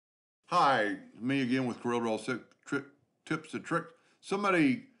Hi, me again with Corel Tips and Tricks.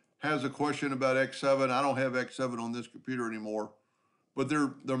 Somebody has a question about X7. I don't have X7 on this computer anymore, but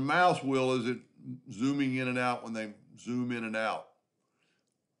their mouse wheel isn't zooming in and out when they zoom in and out.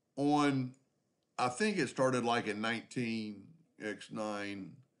 I think it started like in 19, X9,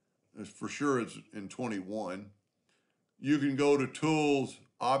 for sure it's in 21. You can go to Tools,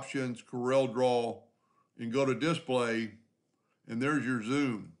 Options, Corel Draw, and go to Display, and there's your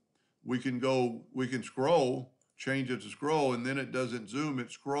zoom. We can scroll, change it to scroll, and then it doesn't zoom,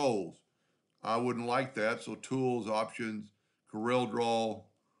 it scrolls. I wouldn't like that, so Tools, Options, Corel Draw,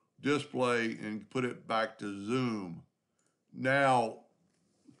 Display, and put it back to zoom. Now,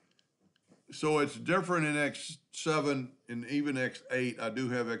 so it's different in X7 and even X8. I do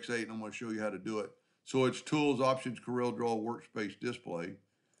have X8, and I'm going to show you how to do it. So it's Tools, Options, Corel Draw, Workspace, Display.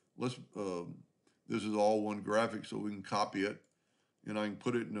 This is all one graphic, so we can copy it, and I can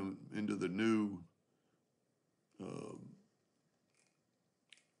put it into the new. And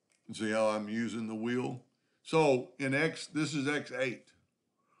see how I'm using the wheel. So this is X8.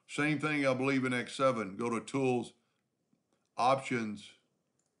 Same thing, I believe, in X7. Go to Tools, Options.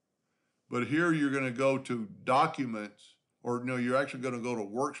 But here you're going to go to Documents, or no, you're actually going to go to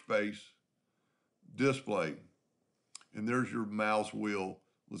Workspace, Display. And there's your mouse wheel.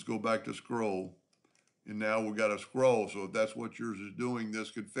 Let's go back to scroll. And now we've got a scroll. So if that's what yours is doing, this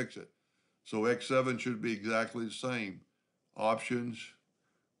could fix it. So X7 should be exactly the same. Options,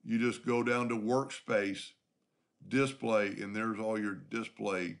 you just go down to Workspace, Display, and there's all your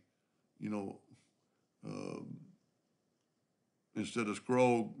display, instead of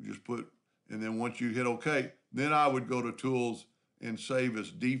scroll, just put, and then once you hit OK, then I would go to Tools and save as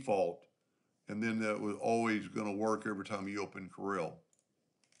default, and then that was always going to work every time you open Corel.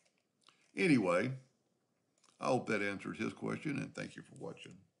 Anyway, I hope that answered his question, and thank you for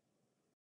watching.